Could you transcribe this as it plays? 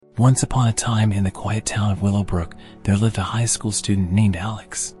Once upon a time in the quiet town of Willowbrook, there lived a high school student named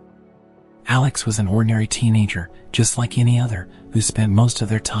Alex. Alex was an ordinary teenager, just like any other, who spent most of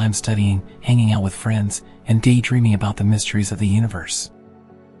their time studying, hanging out with friends, and daydreaming about the mysteries of the universe.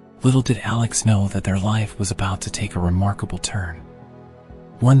 Little did Alex know that their life was about to take a remarkable turn.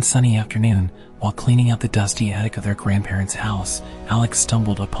 One sunny afternoon, while cleaning out the dusty attic of their grandparents' house, Alex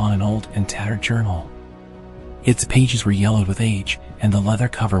stumbled upon an old and tattered journal. Its pages were yellowed with age, and the leather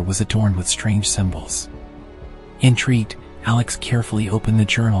cover was adorned with strange symbols. Intrigued, Alex carefully opened the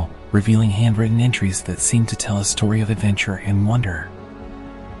journal, revealing handwritten entries that seemed to tell a story of adventure and wonder.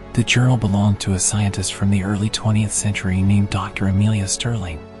 The journal belonged to a scientist from the early 20th century named Dr. Amelia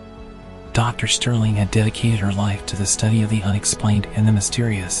Sterling. Dr. Sterling had dedicated her life to the study of the unexplained and the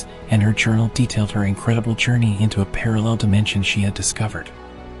mysterious, and her journal detailed her incredible journey into a parallel dimension she had discovered.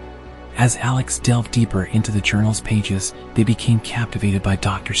 As Alex delved deeper into the journal's pages, they became captivated by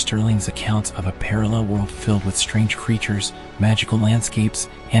Dr. Sterling's accounts of a parallel world filled with strange creatures, magical landscapes,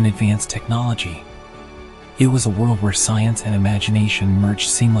 and advanced technology. It was a world where science and imagination merged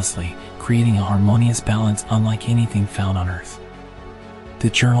seamlessly, creating a harmonious balance unlike anything found on Earth. The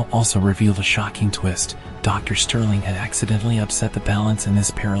journal also revealed a shocking twist. Dr. Sterling had accidentally upset the balance in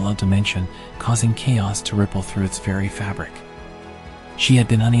this parallel dimension, causing chaos to ripple through its very fabric. She had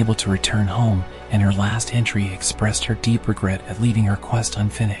been unable to return home, and her last entry expressed her deep regret at leaving her quest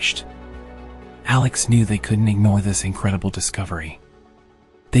unfinished. Alex knew they couldn't ignore this incredible discovery.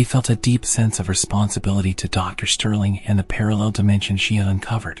 They felt a deep sense of responsibility to Dr. Sterling and the parallel dimension she had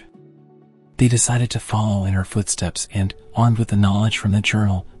uncovered. They decided to follow in her footsteps and, armed with the knowledge from the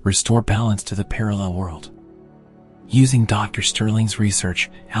journal, restore balance to the parallel world. Using Dr. Sterling's research,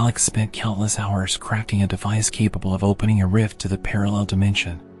 Alex spent countless hours crafting a device capable of opening a rift to the parallel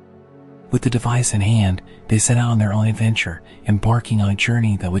dimension. With the device in hand, they set out on their own adventure, embarking on a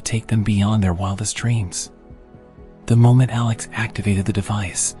journey that would take them beyond their wildest dreams. The moment Alex activated the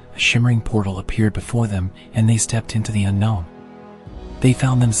device, a shimmering portal appeared before them, and they stepped into the unknown. They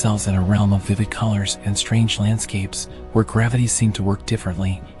found themselves in a realm of vivid colors and strange landscapes, where gravity seemed to work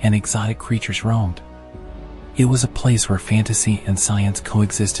differently and exotic creatures roamed. It was a place where fantasy and science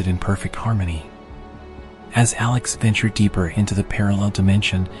coexisted in perfect harmony. As Alex ventured deeper into the parallel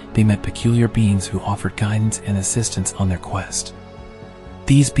dimension, they met peculiar beings who offered guidance and assistance on their quest.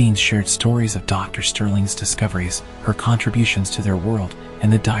 These beings shared stories of Dr. Sterling's discoveries, her contributions to their world,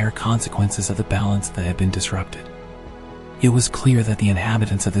 and the dire consequences of the balance that had been disrupted. It was clear that the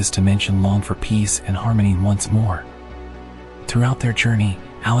inhabitants of this dimension longed for peace and harmony once more. Throughout their journey,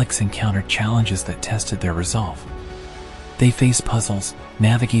 Alex encountered challenges that tested their resolve. They faced puzzles,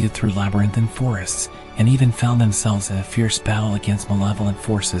 navigated through labyrinthine forests, and even found themselves in a fierce battle against malevolent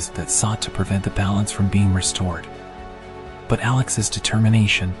forces that sought to prevent the balance from being restored. But Alex's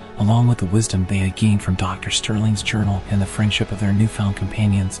determination, along with the wisdom they had gained from Dr. Sterling's journal and the friendship of their newfound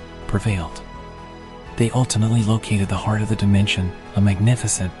companions, prevailed. They ultimately located the heart of the dimension, a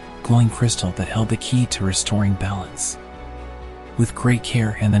magnificent, glowing crystal that held the key to restoring balance. With great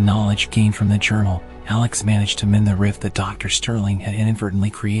care and the knowledge gained from the journal, Alex managed to mend the rift that Dr. Sterling had inadvertently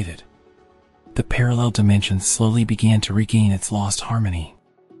created. The parallel dimension slowly began to regain its lost harmony.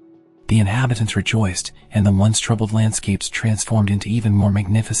 The inhabitants rejoiced, and the once troubled landscapes transformed into even more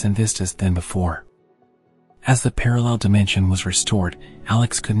magnificent vistas than before. As the parallel dimension was restored,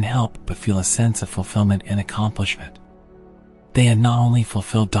 Alex couldn't help but feel a sense of fulfillment and accomplishment. They had not only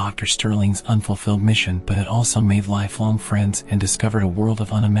fulfilled Dr. Sterling's unfulfilled mission, but had also made lifelong friends and discovered a world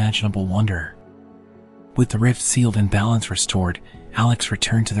of unimaginable wonder. With the rift sealed and balance restored, Alex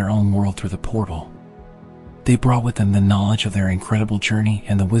returned to their own world through the portal. They brought with them the knowledge of their incredible journey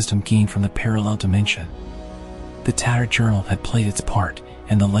and the wisdom gained from the parallel dimension. The tattered journal had played its part,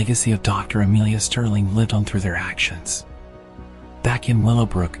 and the legacy of Dr. Amelia Sterling lived on through their actions. Back in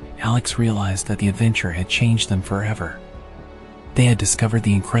Willowbrook, Alex realized that the adventure had changed them forever. They had discovered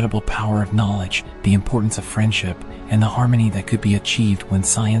the incredible power of knowledge, the importance of friendship, and the harmony that could be achieved when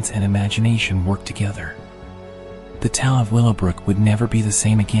science and imagination worked together. The town of Willowbrook would never be the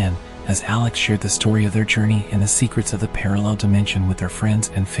same again, as Alex shared the story of their journey and the secrets of the parallel dimension with their friends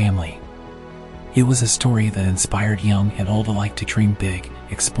and family. It was a story that inspired young and old alike to dream big,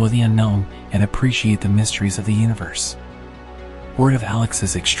 explore the unknown, and appreciate the mysteries of the universe. Word of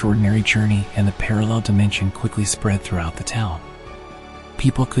Alex's extraordinary journey and the parallel dimension quickly spread throughout the town.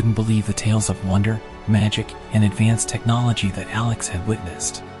 People couldn't believe the tales of wonder, magic, and advanced technology that Alex had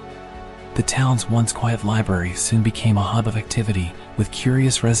witnessed. The town's once quiet library soon became a hub of activity, with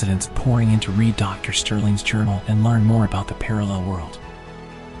curious residents pouring in to read Dr. Sterling's journal and learn more about the parallel world.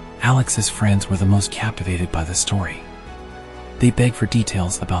 Alex's friends were the most captivated by the story. They begged for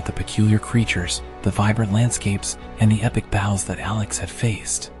details about the peculiar creatures, the vibrant landscapes, and the epic battles that Alex had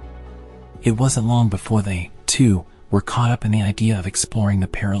faced. It wasn't long before they, too, were caught up in the idea of exploring the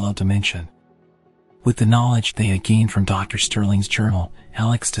parallel dimension. With the knowledge they had gained from Dr. Sterling's journal,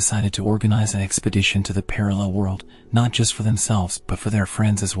 Alex decided to organize an expedition to the parallel world, not just for themselves, but for their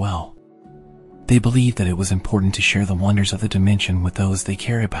friends as well. They believed that it was important to share the wonders of the dimension with those they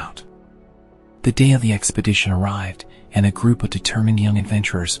cared about. The day of the expedition arrived, and a group of determined young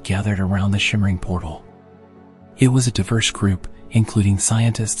adventurers gathered around the shimmering portal. It was a diverse group, including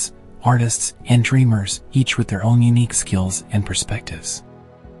scientists, artists, and dreamers, each with their own unique skills and perspectives.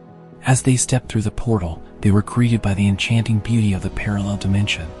 As they stepped through the portal, they were greeted by the enchanting beauty of the parallel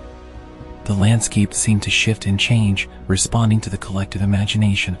dimension. The landscape seemed to shift and change, responding to the collective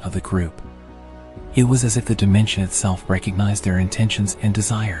imagination of the group. It was as if the dimension itself recognized their intentions and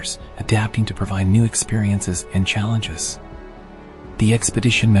desires, adapting to provide new experiences and challenges. The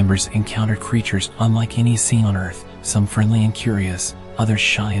expedition members encountered creatures unlike any seen on Earth, some friendly and curious, others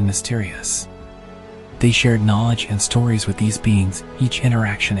shy and mysterious. They shared knowledge and stories with these beings, each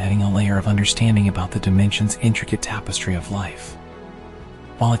interaction adding a layer of understanding about the dimension's intricate tapestry of life.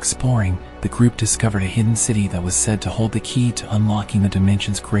 While exploring, the group discovered a hidden city that was said to hold the key to unlocking the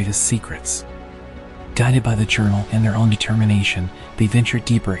dimension's greatest secrets. Guided by the journal and their own determination, they ventured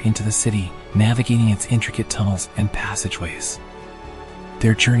deeper into the city, navigating its intricate tunnels and passageways.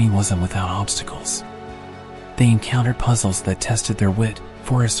 Their journey wasn't without obstacles. They encountered puzzles that tested their wit,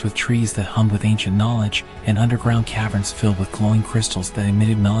 forests with trees that hummed with ancient knowledge, and underground caverns filled with glowing crystals that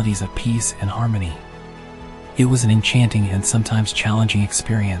emitted melodies of peace and harmony. It was an enchanting and sometimes challenging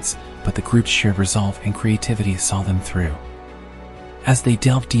experience, but the group's shared resolve and creativity saw them through. As they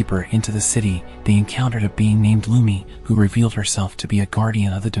delved deeper into the city, they encountered a being named Lumi, who revealed herself to be a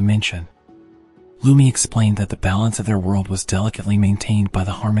guardian of the dimension. Lumi explained that the balance of their world was delicately maintained by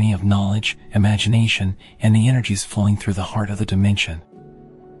the harmony of knowledge, imagination, and the energies flowing through the heart of the dimension.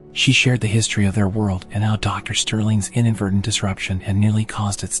 She shared the history of their world and how Dr. Sterling's inadvertent disruption had nearly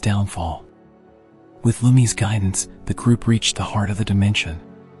caused its downfall. With Lumi's guidance, the group reached the heart of the dimension.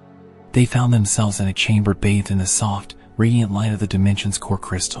 They found themselves in a chamber bathed in the soft, radiant light of the dimension's core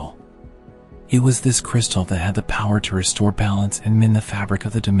crystal. It was this crystal that had the power to restore balance and mend the fabric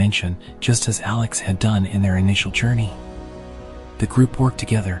of the dimension, just as Alex had done in their initial journey. The group worked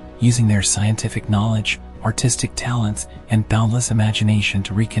together, using their scientific knowledge, artistic talents, and boundless imagination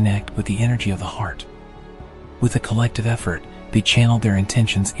to reconnect with the energy of the heart. With a collective effort, they channeled their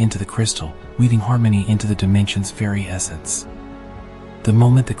intentions into the crystal, weaving harmony into the dimension's very essence. The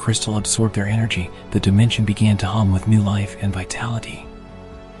moment the crystal absorbed their energy, the dimension began to hum with new life and vitality.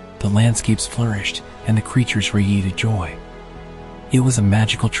 The landscapes flourished, and the creatures radiated joy. It was a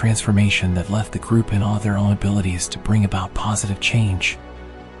magical transformation that left the group in awe of their own abilities to bring about positive change.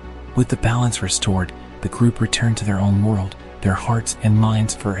 With the balance restored, the group returned to their own world, their hearts and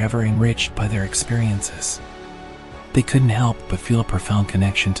minds forever enriched by their experiences. They couldn't help but feel a profound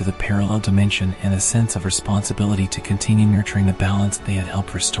connection to the parallel dimension and a sense of responsibility to continue nurturing the balance they had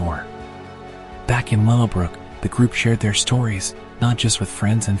helped restore. Back in Willowbrook, the group shared their stories, not just with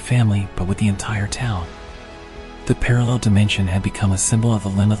friends and family, but with the entire town. The parallel dimension had become a symbol of the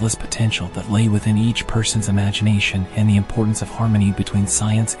limitless potential that lay within each person's imagination and the importance of harmony between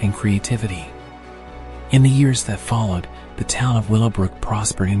science and creativity. In the years that followed, the town of Willowbrook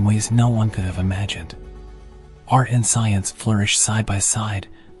prospered in ways no one could have imagined. Art and science flourished side by side,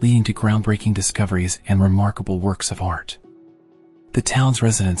 leading to groundbreaking discoveries and remarkable works of art. The town's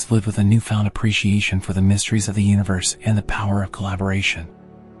residents lived with a newfound appreciation for the mysteries of the universe and the power of collaboration.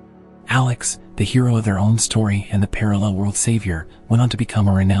 Alex, the hero of their own story and the parallel world savior, went on to become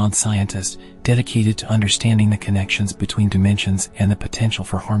a renowned scientist, dedicated to understanding the connections between dimensions and the potential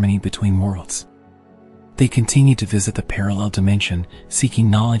for harmony between worlds. They continued to visit the parallel dimension, seeking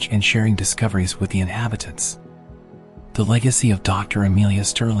knowledge and sharing discoveries with the inhabitants. The legacy of Dr. Amelia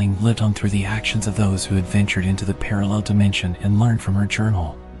Sterling lived on through the actions of those who had ventured into the parallel dimension and learned from her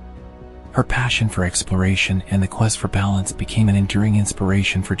journal. Her passion for exploration and the quest for balance became an enduring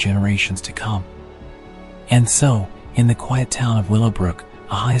inspiration for generations to come. And so, in the quiet town of Willowbrook,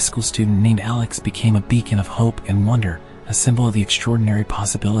 a high school student named Alex became a beacon of hope and wonder, a symbol of the extraordinary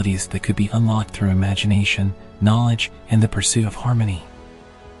possibilities that could be unlocked through imagination, knowledge, and the pursuit of harmony.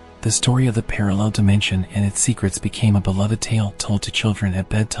 The story of the parallel dimension and its secrets became a beloved tale told to children at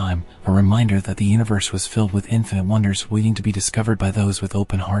bedtime, a reminder that the universe was filled with infinite wonders waiting to be discovered by those with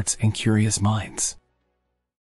open hearts and curious minds.